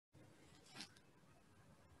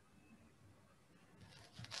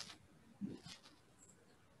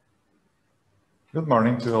Good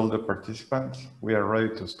morning to all the participants. We are ready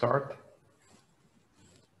to start.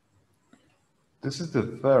 This is the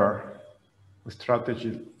third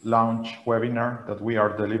strategy launch webinar that we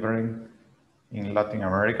are delivering in Latin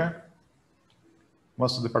America.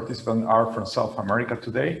 Most of the participants are from South America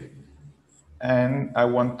today. And I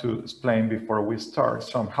want to explain before we start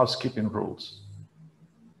some housekeeping rules.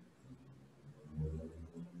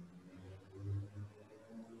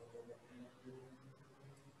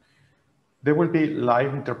 There will be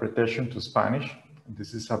live interpretation to Spanish.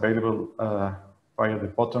 This is available via the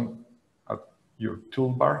bottom of your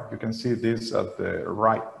toolbar. You can see this at the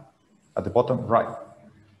right, at the bottom right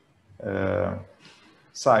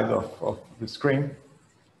side of the screen.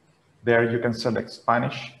 There you can select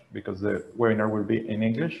Spanish because the webinar will be in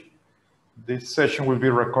English. This session will be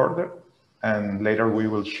recorded and later we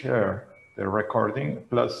will share the recording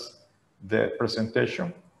plus the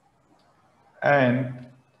presentation. And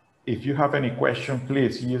if you have any question,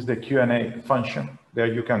 please use the Q&A function. There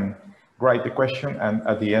you can write the question, and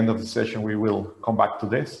at the end of the session, we will come back to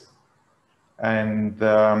this. And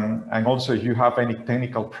also, if you have any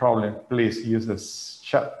technical problem, please use the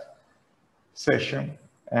chat session,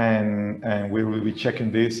 and we will be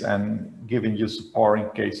checking this and giving you support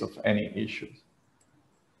in case of any issues.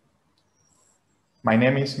 My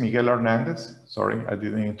name is Miguel Hernandez. Sorry, I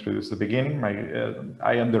didn't introduce the beginning.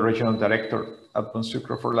 I am the Regional Director at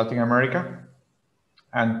Bonsucro for Latin America.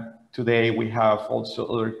 And today we have also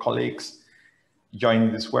other colleagues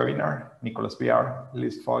joining this webinar, Nicolas Villar,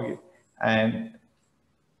 Liz Foggy, and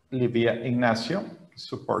Livia Ignacio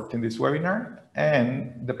supporting this webinar.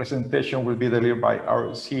 And the presentation will be delivered by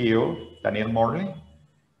our CEO, Danielle Morley.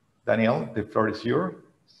 Danielle, the floor is yours.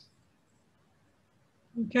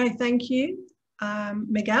 Okay, thank you.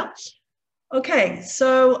 Miguel. Okay,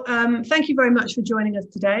 so thank you very much for joining us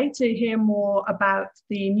today to hear more about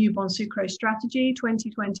the new Bonsucro strategy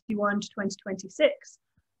 2021 to 2026,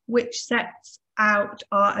 which sets out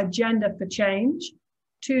our agenda for change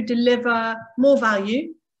to deliver more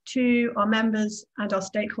value to our members and our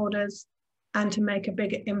stakeholders and to make a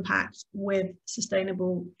bigger impact with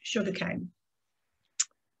sustainable sugarcane.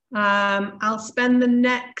 I'll spend the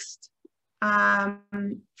next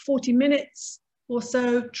 40 minutes or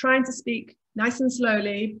so trying to speak nice and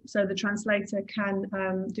slowly so the translator can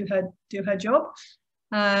do her job,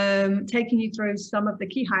 taking you through some of the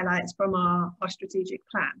key highlights from our strategic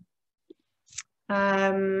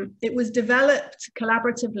plan. It was developed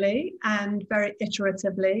collaboratively and very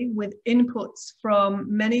iteratively with inputs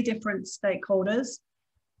from many different stakeholders,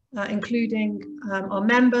 including our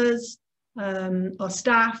members, our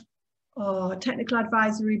staff, our technical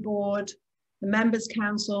advisory board, the Members'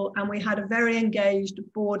 Council, and we had a very engaged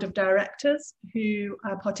board of directors who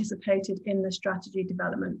participated in the strategy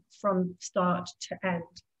development from start to end.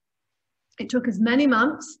 It took us many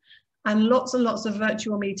months and lots of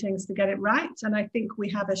virtual meetings to get it right, and I think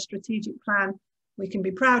we have a strategic plan we can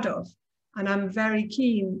be proud of. And I'm very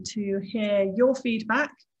keen to hear your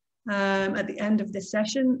feedback at the end of this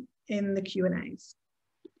session in the Q&As.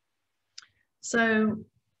 So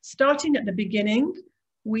starting at the beginning,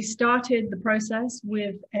 we started the process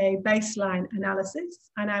with a baseline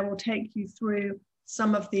analysis, and I will take you through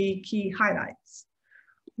some of the key highlights.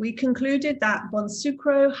 We concluded that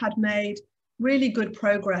Bonsucro had made really good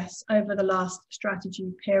progress over the last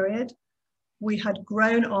strategy period. We had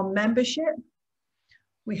grown our membership,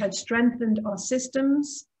 we had strengthened our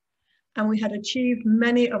systems, and we had achieved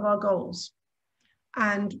many of our goals.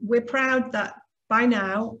 And we're proud that by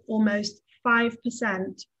now, almost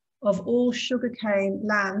 5% of all sugarcane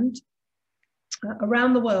land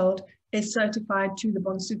around the world is certified to the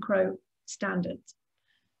Bonsucro standards.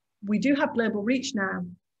 We do have global reach now.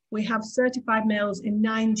 We have certified mills in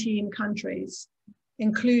 19 countries,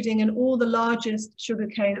 including in all the largest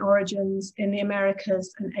sugarcane origins in the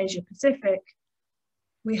Americas and Asia Pacific.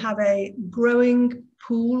 We have a growing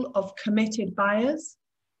pool of committed buyers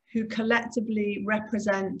who collectively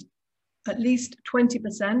represent at least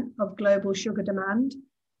 20% of global sugar demand.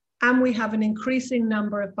 And we have an increasing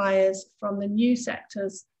number of buyers from the new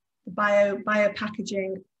sectors, the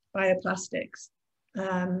biopackaging, bioplastics,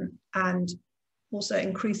 and also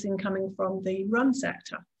increasing coming from the rum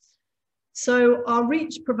sector. So our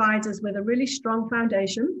reach provides us with a really strong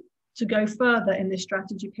foundation to go further in this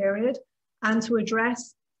strategy period and to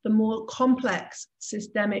address the more complex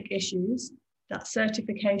systemic issues that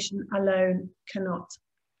certification alone cannot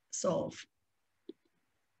solve.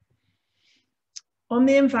 On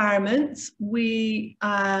the environment, we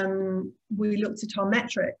looked at our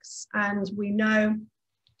metrics, and we know,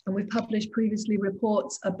 and we've published previously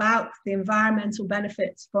reports about the environmental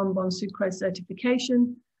benefits from Bonsucro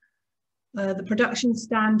certification. The production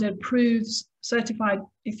standard proves certified,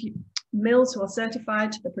 mills who are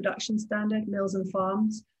certified to the production standard, mills and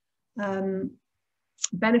farms,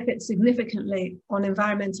 benefit significantly on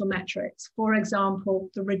environmental metrics. For example,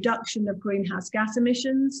 the reduction of greenhouse gas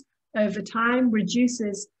emissions over time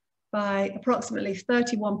reduces by approximately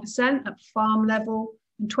 31% at farm level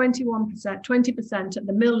and 20% at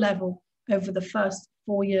the mill level over the first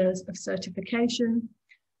 4 years of certification.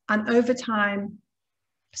 And over time,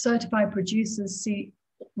 certified producers see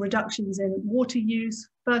reductions in water use,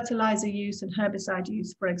 fertilizer use, and herbicide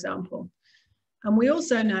use, for example. And we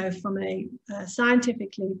also know from a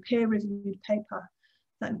scientifically peer-reviewed paper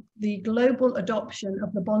that the global adoption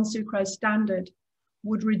of the Bonsucro standard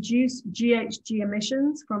would reduce GHG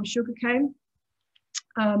emissions from sugarcane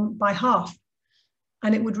by half,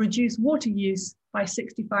 and it would reduce water use by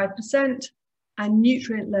 65% and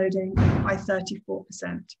nutrient loading by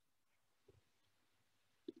 34%.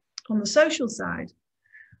 On the social side,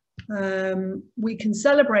 we can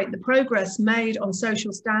celebrate the progress made on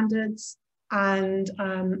social standards and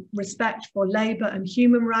respect for labour and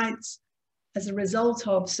human rights as a result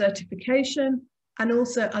of certification, and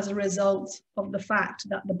also as a result of the fact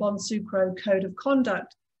that the Bonsucro Code of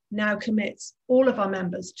Conduct now commits all of our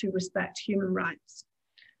members to respect human rights.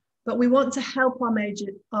 But we want to help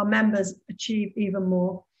our members achieve even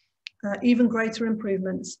more, even greater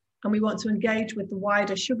improvements, and we want to engage with the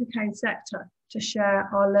wider sugarcane sector to share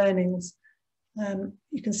our learnings.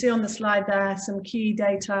 You can see on the slide there some key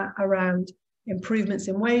data around improvements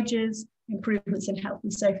in wages, improvements in health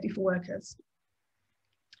and safety for workers.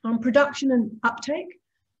 On production and uptake,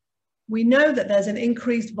 we know that there's an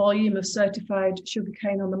increased volume of certified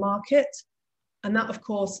sugarcane on the market, and that of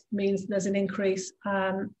course means there's an increased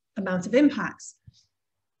amount of impacts.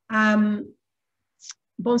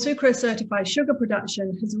 Bonsucro certified sugar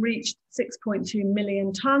production has reached 6.2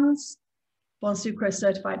 million tonnes. Bonsucro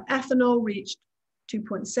certified ethanol reached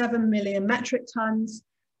 2.7 million metric tonnes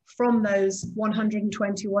from those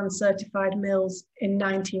 121 certified mills in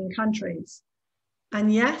 19 countries.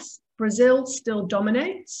 And yes, Brazil still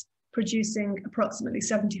dominates, producing approximately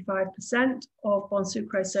 75% of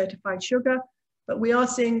Bonsucro certified sugar, but we are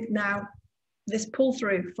seeing now this pull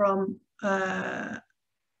through from a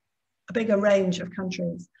bigger range of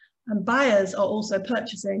countries. And buyers are also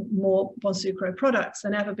purchasing more Bonsucro products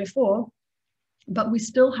than ever before, but we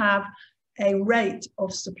still have a rate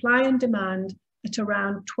of supply and demand at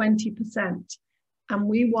around 20%, and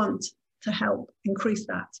we want to help increase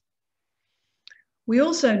that. We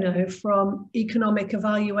also know from economic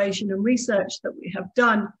evaluation and research that we have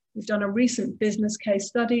done, we've done a recent business case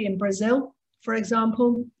study in Brazil, for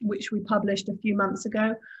example, which we published a few months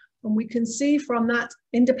ago, and we can see from that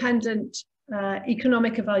independent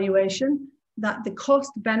economic evaluation that the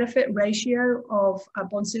cost-benefit ratio of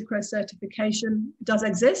Bonsucro certification does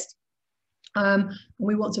exist. And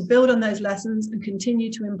we want to build on those lessons and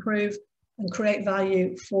continue to improve and create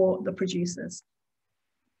value for the producers.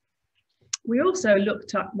 We also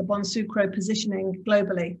looked at the Bonsucro positioning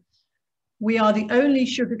globally. We are the only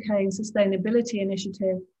sugarcane sustainability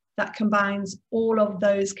initiative that combines all of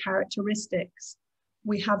those characteristics.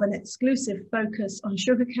 We have an exclusive focus on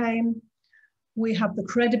sugarcane. We have the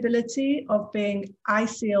credibility of being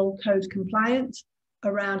ICL code compliant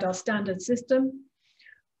around our standard system.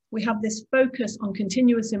 We have this focus on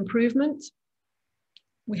continuous improvement.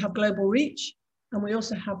 We have global reach, and we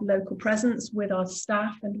also have local presence with our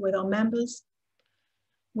staff and with our members.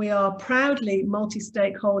 We are proudly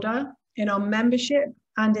multi-stakeholder in our membership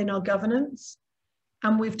and in our governance,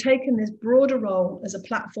 and we've taken this broader role as a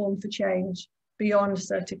platform for change beyond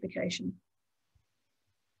certification.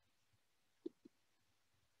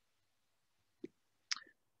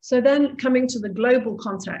 So then coming to the global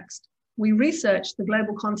context, we researched the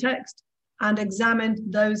global context and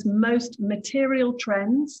examined those most material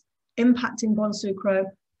trends impacting Bonsucro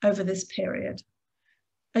over this period.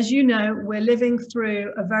 As you know, we're living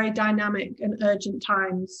through a very dynamic and urgent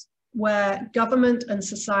times where government and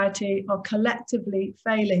society are collectively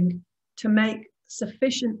failing to make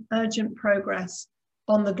sufficient urgent progress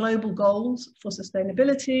on the global goals for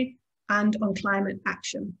sustainability and on climate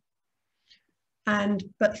action.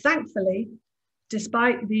 But thankfully,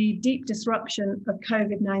 despite the deep disruption of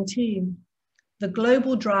COVID-19, the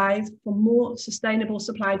global drive for more sustainable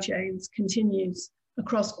supply chains continues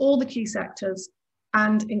across all the key sectors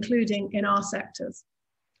and including in our sectors,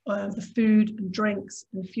 the food and drinks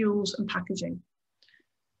and fuels and packaging.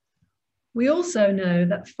 We also know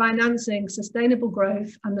that financing sustainable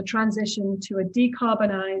growth and the transition to a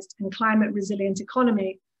decarbonized and climate resilient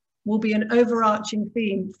economy will be an overarching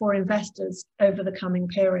theme for investors over the coming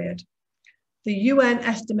period. The UN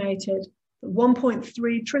estimated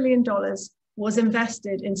 $1.3 trillion was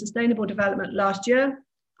invested in sustainable development last year,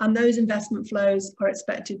 and those investment flows are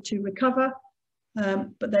expected to recover,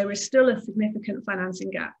 but there is still a significant financing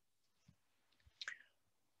gap.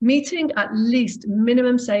 Meeting at least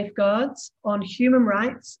minimum safeguards on human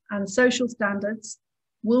rights and social standards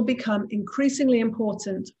will become increasingly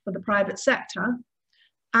important for the private sector,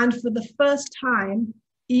 and for the first time,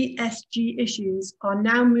 ESG issues are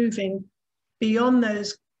now moving beyond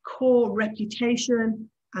those core reputation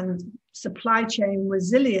and supply chain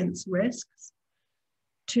resilience risks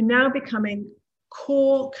to now becoming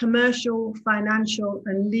core commercial, financial,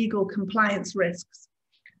 and legal compliance risks.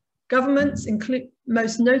 Governments,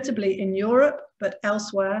 most notably in Europe, but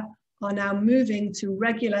elsewhere, are now moving to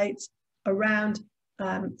regulate around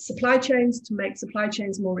supply chains to make supply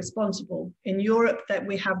chains more responsible. In Europe, that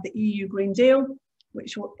we have the EU Green Deal,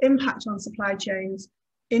 which will impact on supply chains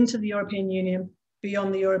into the European Union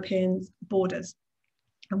beyond the European borders.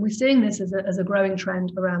 And we're seeing this as a growing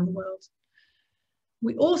trend around the world.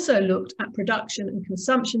 We also looked at production and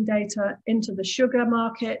consumption data into the sugar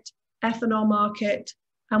market, ethanol market,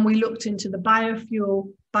 and we looked into the biofuel,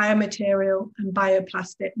 biomaterial, and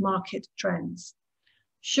bioplastic market trends.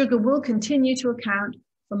 Sugar will continue to account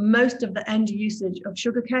for most of the end usage of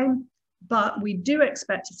sugarcane, but we do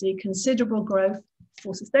expect to see considerable growth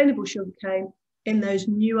for sustainable sugarcane in those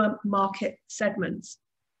newer market segments,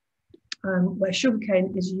 where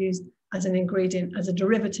sugarcane is used as an ingredient, as a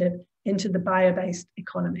derivative into the bio-based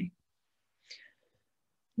economy.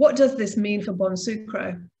 What does this mean for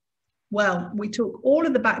Bonsucro? Well, we took all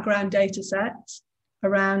of the background data sets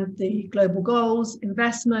around the global goals,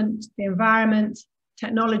 investment, the environment,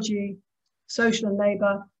 technology, social and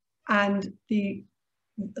labor, and the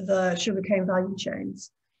sugarcane value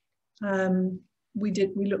chains. We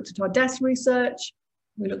looked at our desk research,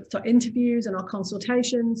 we looked at our interviews and our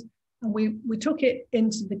consultations, and we took it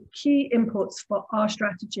into the key inputs for our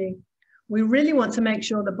strategy. We really want to make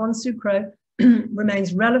sure that Bonsucro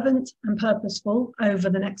remains relevant and purposeful over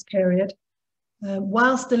the next period,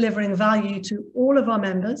 whilst delivering value to all of our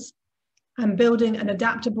members and building an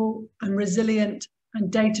adaptable and resilient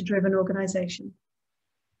and data-driven organization.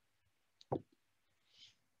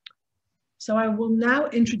 So I will now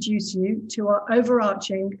introduce you to our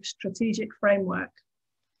overarching strategic framework,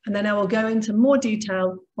 and then I will go into more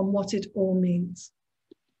detail on what it all means.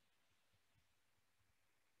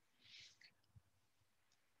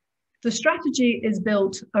 The strategy is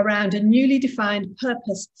built around a newly defined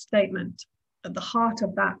purpose statement at the heart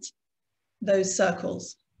of those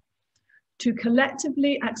circles: to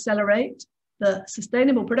collectively accelerate the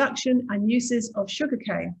sustainable production and uses of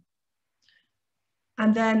sugarcane.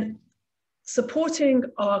 And then supporting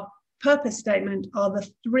our purpose statement are the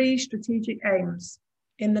 3 strategic aims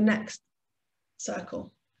in the next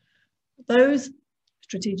circle. Those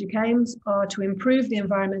strategic aims are to improve the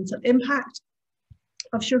environmental impact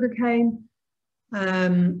of sugarcane,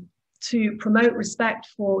 to promote respect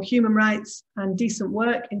for human rights and decent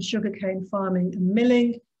work in sugarcane farming and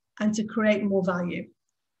milling, and to create more value.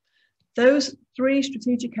 Those 3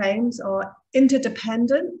 strategic aims are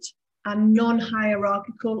interdependent and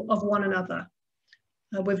non-hierarchical of one another.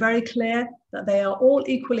 We're very clear that they are all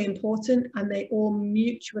equally important and they all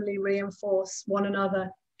mutually reinforce one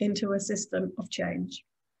another into a system of change.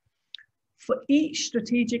 For each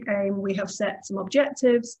strategic aim, we have set some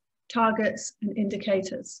objectives, targets, and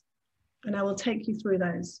indicators, and I will take you through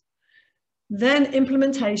those. Then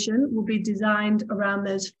implementation will be designed around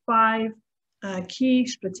those 5 key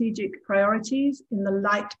strategic priorities in the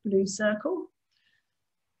light blue circle,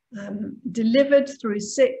 delivered through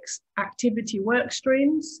 6 activity work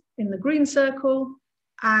streams in the green circle,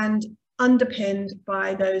 and underpinned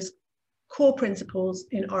by those core principles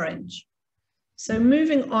in orange. So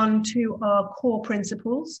moving on to our core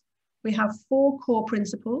principles, we have 4 core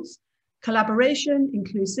principles: collaboration,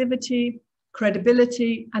 inclusivity,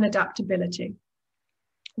 credibility, and adaptability.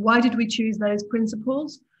 Why did we choose those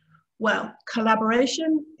principles? Well,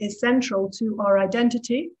 collaboration is central to our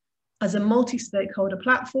identity as a multi-stakeholder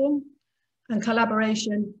platform, and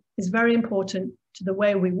collaboration is very important to the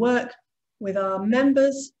way we work with our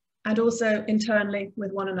members and also internally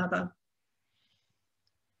with one another.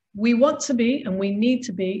 We want to be, and we need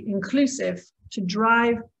to be, inclusive to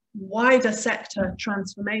drive wider sector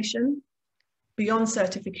transformation beyond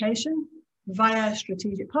certification via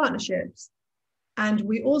strategic partnerships. And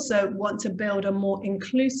we also want to build a more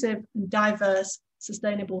inclusive and diverse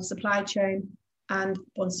sustainable supply chain and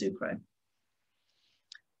Bonsucro.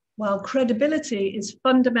 While credibility is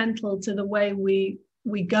fundamental to the way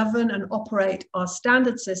we govern and operate our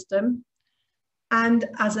standard system, And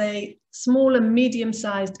as a small and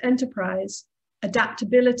medium-sized enterprise,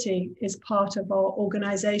 adaptability is part of our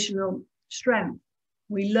organizational strength.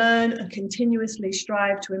 We learn and continuously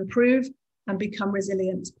strive to improve and become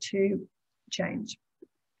resilient to change.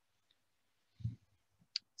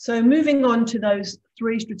 So moving on to those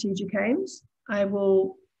 3 strategic aims, I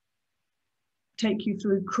will take you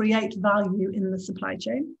through create value in the supply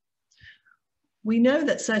chain. We know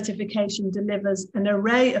that certification delivers an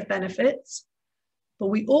array of benefits, but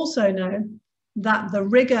we also know that the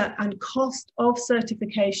rigor and cost of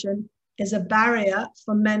certification is a barrier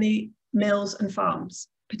for many mills and farms,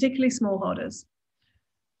 particularly smallholders.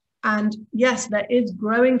 And yes, there is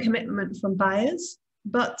growing commitment from buyers,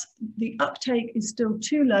 but the uptake is still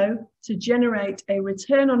too low to generate a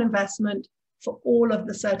return on investment for all of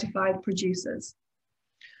the certified producers.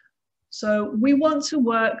 So we want to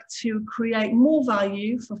work to create more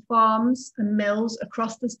value for farms and mills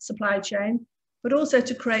across the supply chain, but also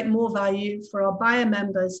to create more value for our buyer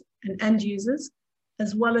members and end users,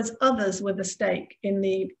 as well as others with a stake in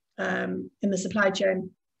the supply chain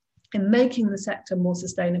in making the sector more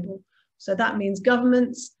sustainable. So that means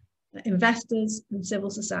governments, investors, and civil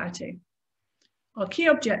society. Our key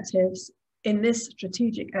objectives in this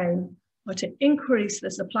strategic aim are to increase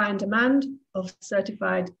the supply and demand of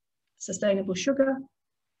certified sustainable sugar,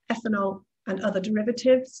 ethanol, and other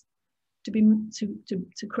derivatives,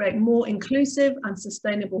 to create more inclusive and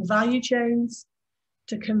sustainable value chains,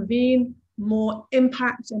 to convene more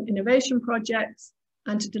impact and innovation projects,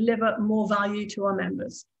 and to deliver more value to our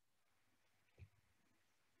members.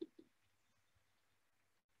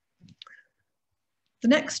 The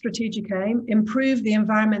next strategic aim, improve the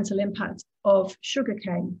environmental impact of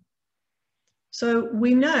sugarcane. So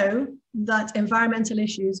we know that environmental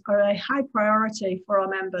issues are a high priority for our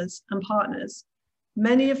members and partners,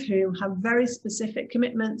 many of whom have very specific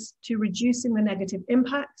commitments to reducing the negative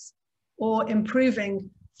impacts or improving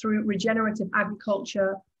through regenerative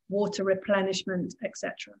agriculture, water replenishment,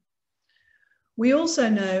 etc. We also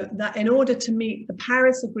know that in order to meet the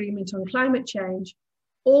Paris Agreement on climate change,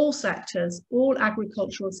 all sectors, all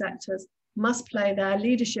agricultural sectors, must play their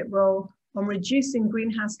leadership role on reducing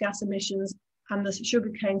greenhouse gas emissions, and the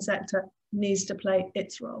sugarcane sector needs to play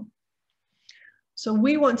its role. So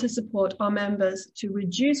we want to support our members to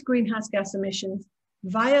reduce greenhouse gas emissions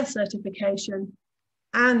via certification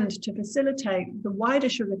and to facilitate the wider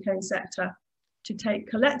sugarcane sector to take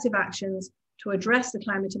collective actions to address the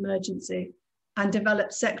climate emergency and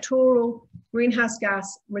develop sectoral greenhouse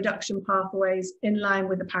gas reduction pathways in line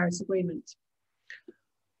with the Paris Agreement.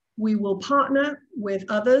 We will partner with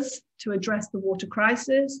others to address the water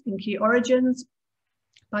crisis in key origins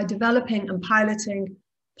by developing and piloting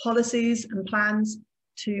policies and plans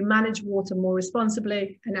to manage water more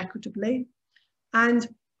responsibly and equitably. And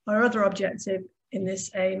our other objective in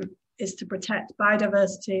this aim is to protect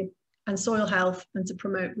biodiversity and soil health and to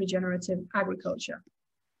promote regenerative agriculture.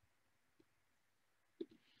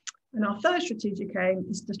 And our third strategic aim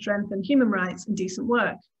is to strengthen human rights and decent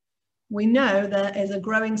work. We know there is a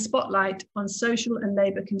growing spotlight on social and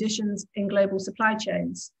labour conditions in global supply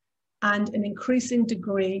chains and an increasing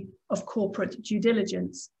degree of corporate due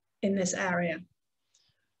diligence in this area.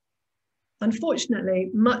 Unfortunately,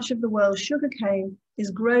 much of the world's sugarcane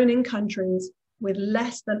is grown in countries with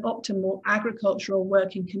less than optimal agricultural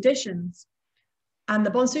working conditions. And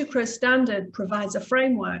the Bonsucro standard provides a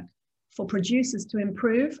framework for producers to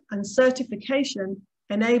improve, and certification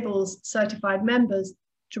enables certified members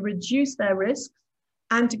to reduce their risks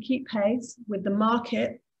and to keep pace with the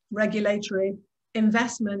market, regulatory,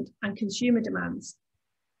 investment, and consumer demands.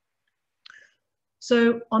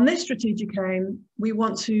 So on this strategic aim, we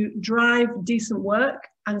want to drive decent work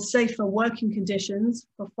and safer working conditions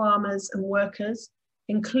for farmers and workers,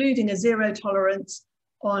 including a zero tolerance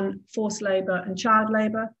on forced labour and child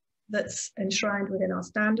labour that's enshrined within our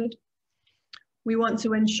standard. We want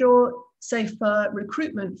to ensure safer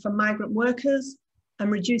recruitment for migrant workers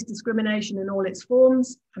and reduce discrimination in all its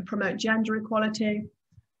forms and promote gender equality.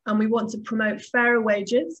 And we want to promote fairer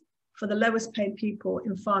wages for the lowest paid people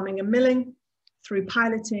in farming and milling through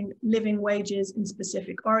piloting living wages in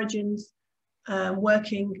specific origins,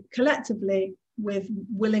 working collectively with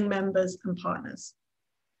willing members and partners.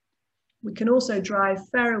 We can also drive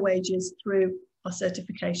fairer wages through our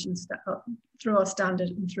certification, through our standard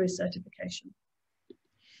and through certification.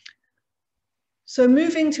 So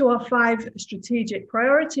moving to our 5 strategic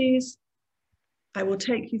priorities, I will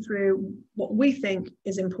take you through what we think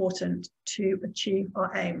is important to achieve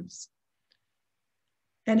our aims.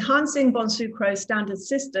 Enhancing Bonsucro's standard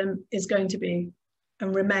system is going to be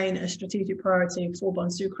and remain a strategic priority for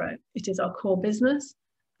Bonsucro. It is our core business,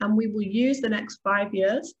 and we will use the next 5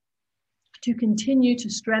 years to continue to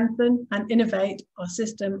strengthen and innovate our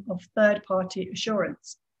system of third-party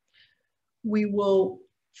assurance. We will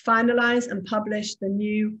finalize and publish the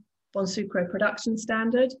new Bonsucro production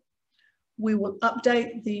standard. We will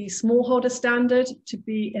update the smallholder standard to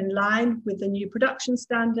be in line with the new production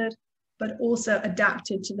standard, but also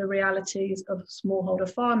adapted to the realities of smallholder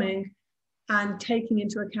farming and taking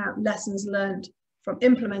into account lessons learned from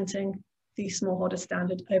implementing the smallholder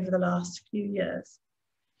standard over the last few years.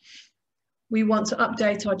 We want to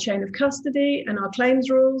update our chain of custody and our claims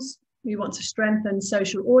rules. We want to strengthen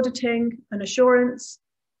social auditing and assurance.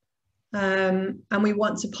 And we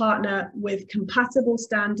want to partner with compatible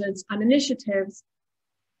standards and initiatives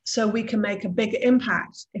so we can make a bigger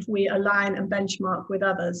impact if we align and benchmark with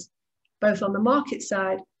others, both on the market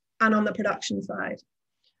side and on the production side.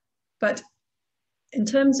 But in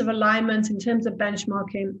terms of alignment, in terms of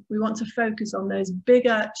benchmarking, we want to focus on those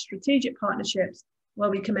bigger strategic partnerships where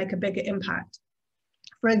we can make a bigger impact.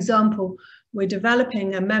 For example, we're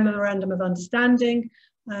developing a memorandum of understanding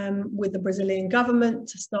with the Brazilian government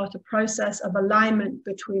to start a process of alignment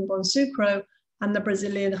between Bonsucro and the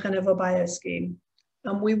Brazilian Renovo Bio scheme.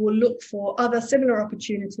 And we will look for other similar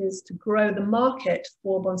opportunities to grow the market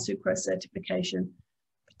for Bonsucro certification,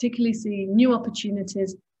 particularly see new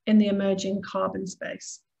opportunities in the emerging carbon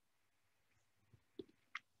space.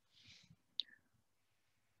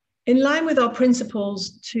 In line with our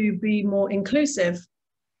principles to be more inclusive,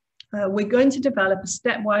 we're going to develop a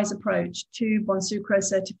stepwise approach to Bonsucro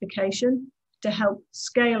certification to help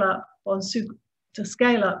scale up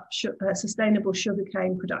sustainable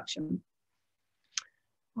sugarcane production.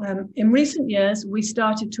 In recent years, we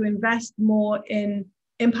started to invest more in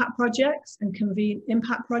impact projects and convene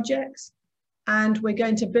impact projects, and we're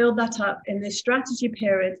going to build that up in this strategy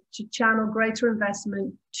period to channel greater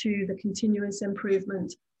investment to the continuous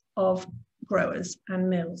improvement of growers and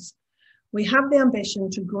mills. We have the ambition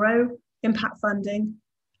to grow impact funding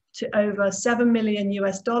to over $7 million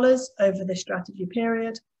over this strategy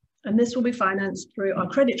period. And this will be financed through our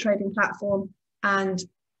credit trading platform. And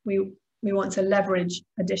we want to leverage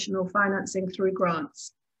additional financing through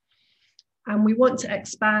grants. And we want to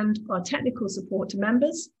expand our technical support to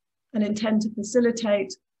members and intend to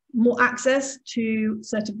facilitate more access to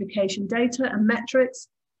certification data and metrics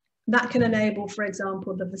that can enable, for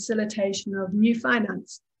example, the facilitation of new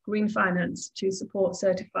finance, green finance, to support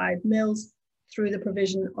certified mills through the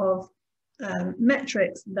provision of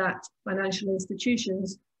metrics that financial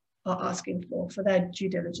institutions are asking for their due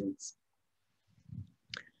diligence.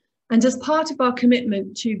 And as part of our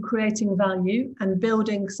commitment to creating value and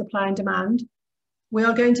building supply and demand, we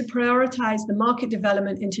are going to prioritize the market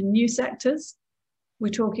development into new sectors.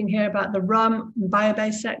 We're talking here about the rum and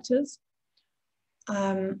bio-based sectors,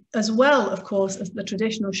 as well, of course, as the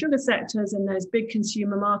traditional sugar sectors in those big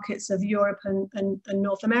consumer markets of Europe and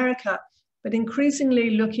North America, but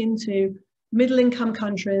increasingly look into middle-income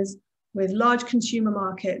countries with large consumer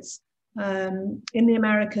markets in the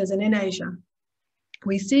Americas and in Asia.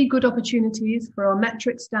 We see good opportunities for our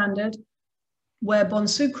metric standard, where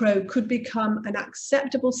Bonsucro could become an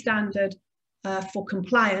acceptable standard for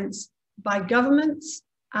compliance by governments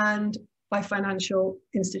and by financial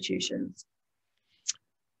institutions.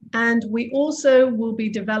 And we also will be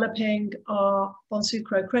developing our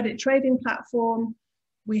Bonsucro credit trading platform.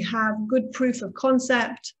 We have good proof of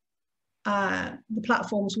concept. The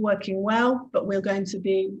platform's working well, but we're going to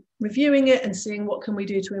be reviewing it and seeing what can we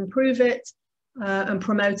do to improve it and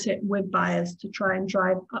promote it with buyers to try and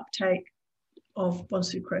drive uptake of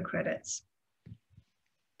Bonsucro credits.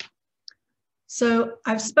 So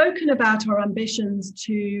I've spoken about our ambitions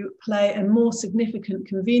to play a more significant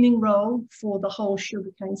convening role for the whole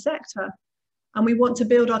sugarcane sector, and we want to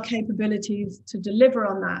build our capabilities to deliver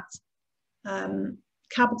on that,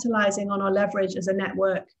 capitalizing on our leverage as a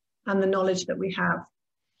network and the knowledge that we have.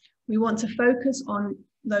 We want to focus on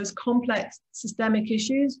those complex systemic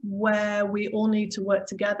issues where we all need to work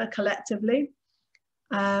together collectively,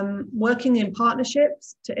 working in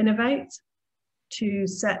partnerships to innovate, to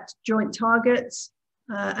set joint targets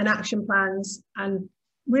and action plans, and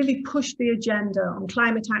really push the agenda on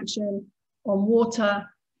climate action, on water,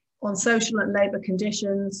 on social and labour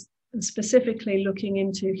conditions, and specifically looking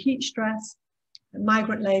into heat stress,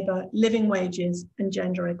 migrant labour, living wages, and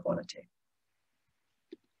gender equality.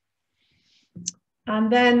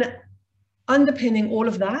 And then underpinning all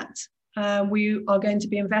of that, we are going to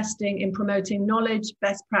be investing in promoting knowledge,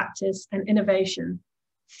 best practice, and innovation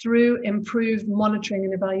through improved monitoring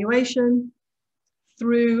and evaluation,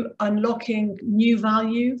 through unlocking new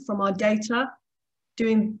value from our data,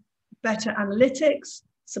 doing better analytics,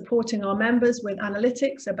 supporting our members with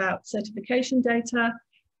analytics about certification data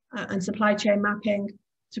and supply chain mapping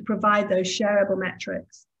to provide those shareable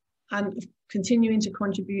metrics, and continuing to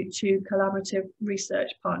contribute to collaborative research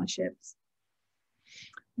partnerships.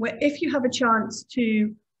 Where if you have a chance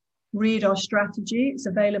to read our strategy, it's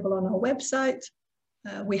available on our website.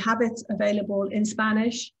 We have it available in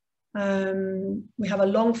Spanish. We have a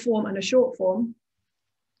long form and a short form.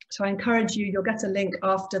 So I encourage you, you'll get a link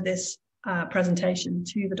after this presentation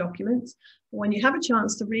to the documents. When you have a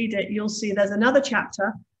chance to read it, you'll see there's another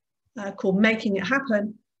chapter called Making It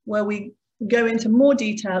Happen, where we go into more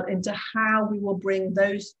detail into how we will bring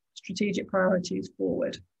those strategic priorities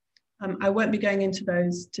forward. I won't be going into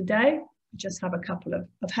those today. I just have a couple of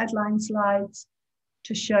headline slides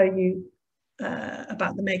to show you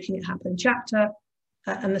about the Making It Happen chapter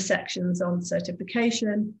and the sections on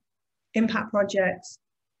certification, impact projects,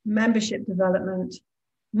 membership development,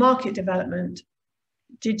 market development,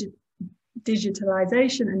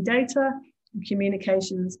 digitalization and data, and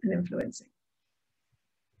communications and influencing.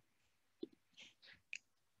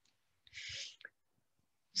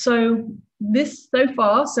 So it's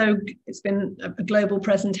been a global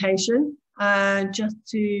presentation. Just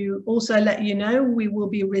to also let you know, we will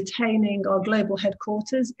be retaining our global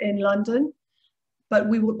headquarters in London, but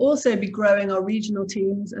we will also be growing our regional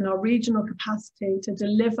teams and our regional capacity to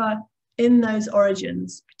deliver in those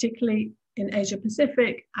origins, particularly in Asia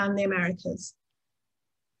Pacific and the Americas.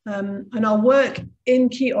 And our work in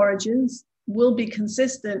key origins will be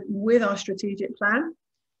consistent with our strategic plan,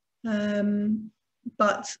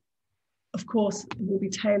 but of course it will be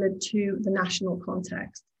tailored to the national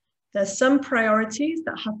context. There's some priorities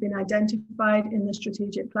that have been identified in the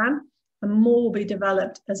strategic plan, and more will be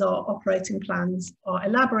developed as our operating plans are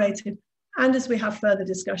elaborated and as we have further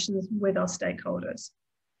discussions with our stakeholders.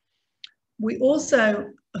 We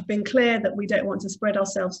also have been clear that we don't want to spread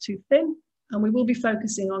ourselves too thin, and we will be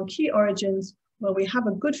focusing on key origins where we have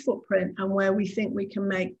a good footprint and where we think we can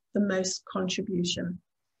make the most contribution.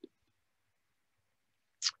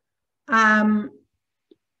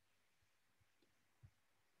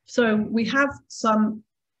 So we have some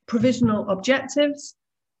provisional objectives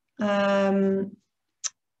to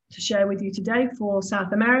share with you today for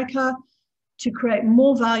South America, to create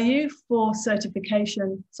more value for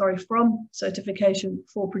from certification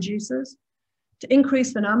for producers, to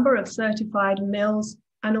increase the number of certified mills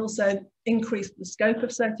and also increase the scope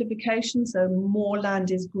of certification, so more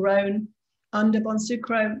land is grown under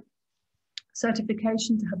Bonsucro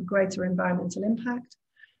certification to have a greater environmental impact.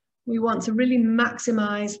 We want to really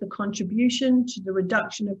maximize the contribution to the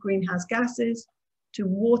reduction of greenhouse gases, to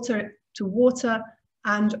water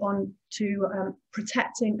and on to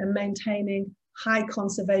protecting and maintaining high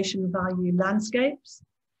conservation value landscapes.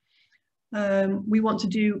 We want to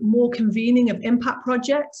do more convening of impact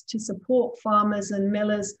projects to support farmers and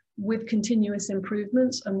millers with continuous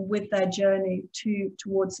improvements and with their journey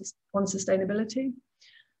towards sustainability.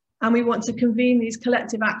 And we want to convene these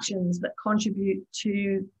collective actions that contribute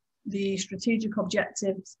to the strategic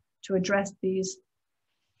objectives to address these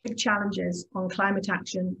big challenges on climate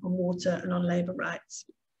action, on water, and on labour rights.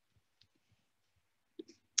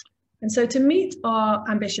 And so to meet our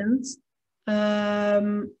ambitions,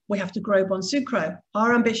 we have to grow Bonsucro.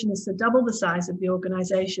 Our ambition is to double the size of the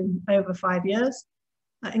organisation over 5 years,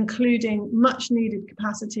 including much needed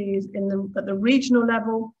capacities at the regional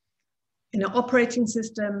level, in our operating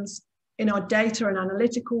systems, in our data and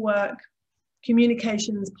analytical work,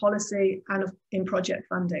 communications, policy, and in project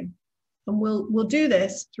funding. And we'll do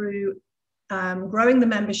this through growing the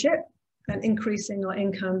membership and increasing our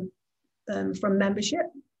income from membership,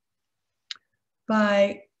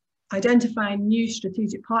 by identifying new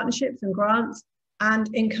strategic partnerships and grants, and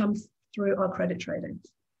income through our credit trading.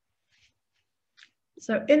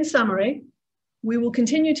 So in summary, we will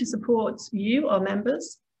continue to support you, our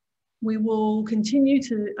members. We will continue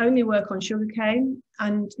to only work on sugarcane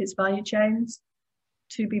and its value chains,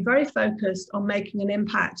 to be very focused on making an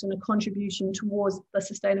impact and a contribution towards the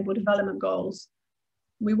Sustainable Development Goals.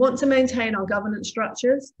 We want to maintain our governance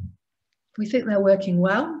structures. We think they're working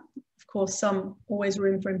well. Of course, always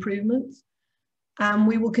room for improvements. And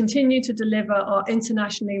we will continue to deliver our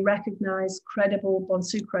internationally recognized, credible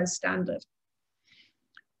Bonsucro standard.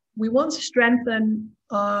 We want to strengthen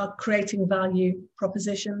our creating value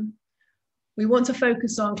proposition. We want to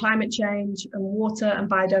focus on climate change and water and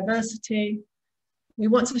biodiversity. We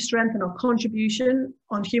want to strengthen our contribution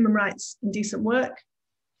on human rights and decent work,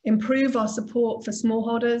 improve our support for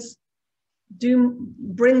smallholders,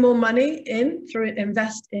 bring more money in through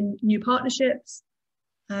invest in new partnerships,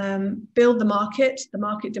 build the market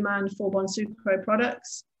demand for Bonsucro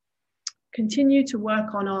products, continue to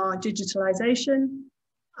work on our digitalization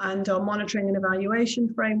and our monitoring and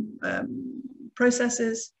evaluation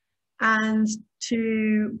processes, and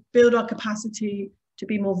to build our capacity to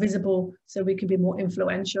be more visible so we can be more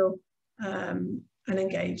influential and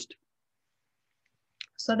engaged.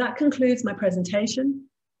 So that concludes my presentation.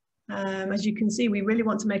 As you can see, we really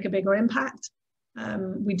want to make a bigger impact.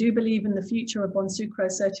 We do believe in the future of Bonsucro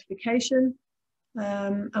certification,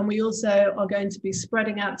 and we also are going to be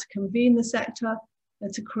spreading out to convene the sector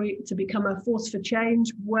and to become a force for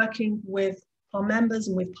change, working with our members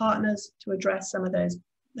and with partners to address some of those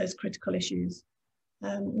critical issues.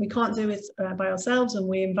 We can't do it by ourselves, and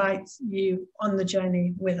we invite you on the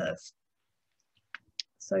journey with us.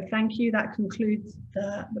 So thank you. That concludes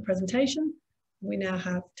the presentation. We now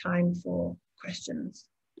have time for questions.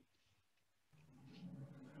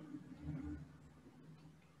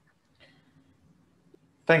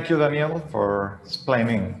 Thank you, Danielle, for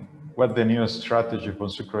explaining what the new strategy of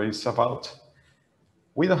Bonsucro is about.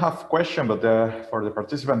 We don't have questions, but for the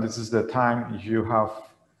participant, this is the time. If you have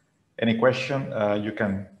any question, you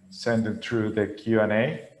can send it through the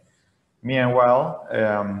Q&A.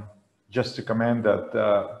 Meanwhile, just to comment that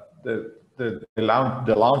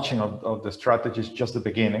the launching of the strategy is just the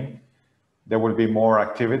beginning. There will be more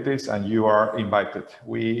activities, and you are invited.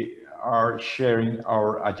 We are sharing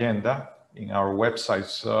our agenda in our website,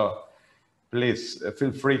 so please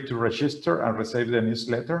feel free to register and receive the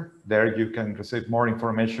newsletter. There you can receive more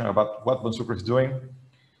information about what Bonsucro is doing,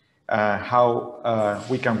 how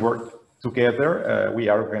we can work together. We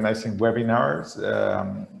are organizing webinars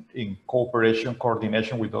in cooperation,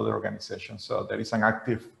 coordination with other organizations. So there is an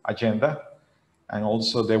active agenda. And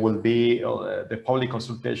also there will be the public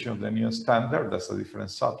consultation of the new standard. That's a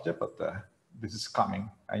different subject, but this is coming,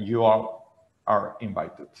 and you all are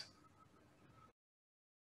invited.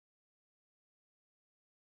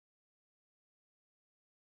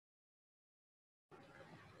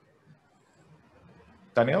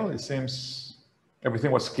 Danielle, it seems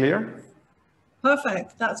everything was clear.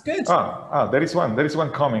 Perfect, that's good. There is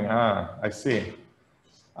one coming. I see.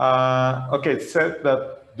 Okay, it said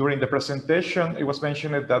that during the presentation, it was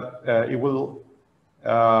mentioned that it will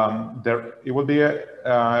be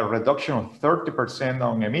a reduction of 30%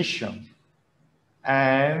 on emission,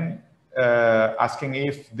 and asking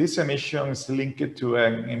if this emission is linked to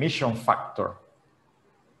an emission factor.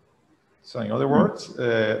 So in other words,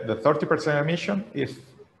 the 30% emission, if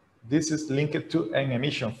this is linked to an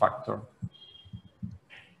emission factor.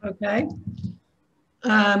 Okay.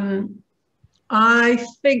 I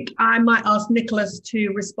think I might ask Nicholas to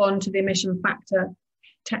respond to the emission factor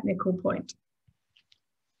technical point.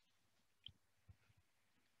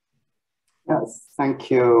 Yes, thank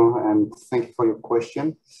you, and thank you for your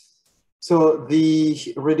question. So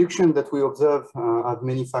the reduction that we observe have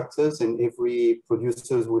many factors, and every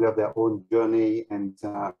producers will have their own journey and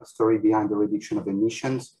story behind the reduction of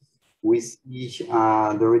emissions. We see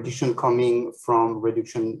the reduction coming from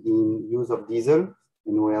reduction in use of diesel,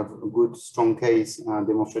 and we have a good, strong case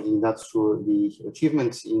demonstrating that through the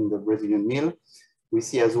achievements in the Brazilian mill. We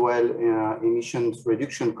see as well emissions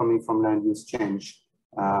reduction coming from land use change,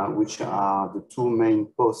 which are the two main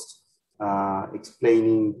posts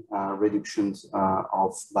explaining reductions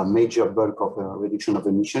of the major bulk of reduction of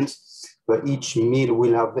emissions. But each mill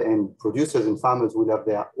will have, and producers and farmers will have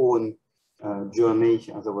their own journey,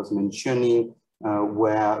 as I was mentioning,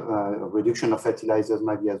 where reduction of fertilizers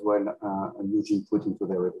might be as well a huge input into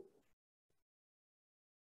their revenue.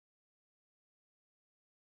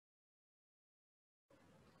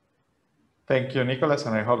 Thank you, Nicholas,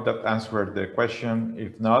 and I hope that answered the question.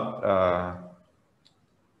 If not,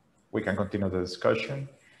 we can continue the discussion.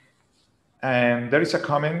 And there is a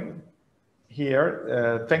comment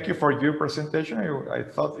here. Thank you for your presentation. I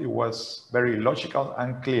thought it was very logical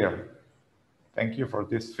and clear. Thank you for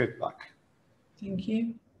this feedback. Thank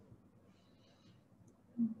you.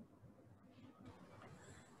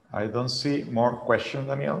 I don't see more questions,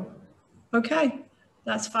 Danielle. Okay,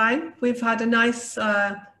 that's fine. We've had a nice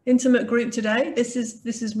intimate group today. This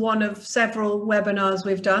is one of several webinars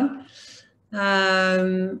we've done.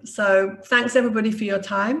 So thanks everybody for your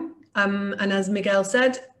time. And as Miguel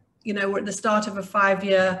said, you know, we're at the start of a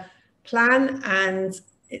 5-year plan, and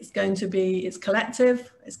it's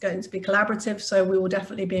collective, it's going to be collaborative. So we will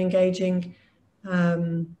definitely be engaging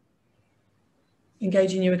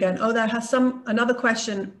you again. Oh, there has another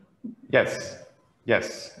question. Yes.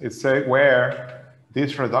 It's where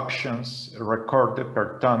these reductions recorded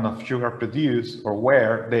per ton of sugar produced, or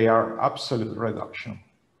where they are absolute reduction.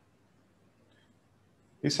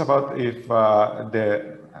 It's about if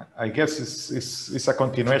I guess it's a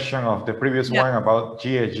continuation of the previous one about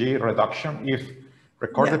GHG reduction, if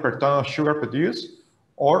recorded per ton of sugar produced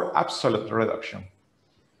or absolute reduction.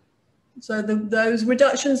 So those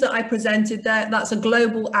reductions that I presented there, that's a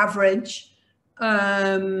global average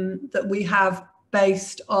that we have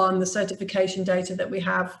based on the certification data that we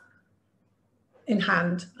have in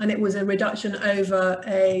hand. And it was a reduction over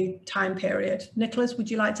a time period. Nicholas, would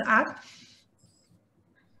you like to add?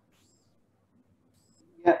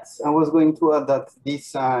 Yes, I was going to add that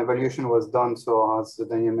this evaluation was done, so as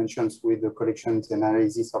Daniel mentions, with the collections and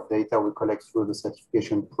analysis of data we collect through the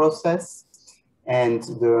certification process. And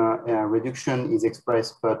the reduction is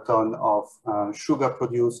expressed per ton of sugar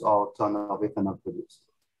produced or ton of ethanol produced.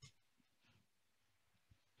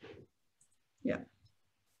 Yeah.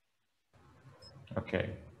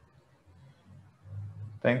 Okay.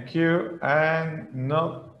 Thank you. And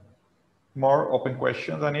no more open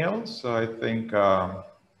questions, Danielle. So I think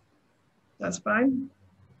that's fine.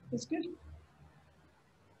 That's good.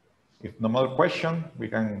 If no more question, we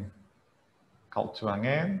can call to an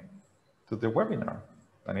end to the webinar.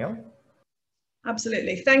 Danielle?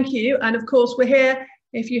 Absolutely. Thank you. And of course, we're here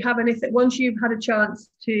if you have anything. Once you've had a chance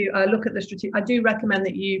to look at the strategic, I do recommend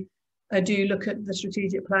that you do look at the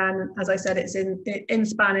strategic plan. As I said, it's in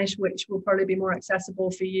Spanish, which will probably be more accessible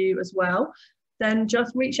for you as well. Then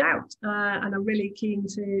just reach out, and I'm really keen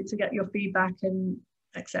to get your feedback and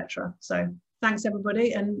etc. So thanks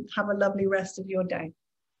everybody, and have a lovely rest of your day.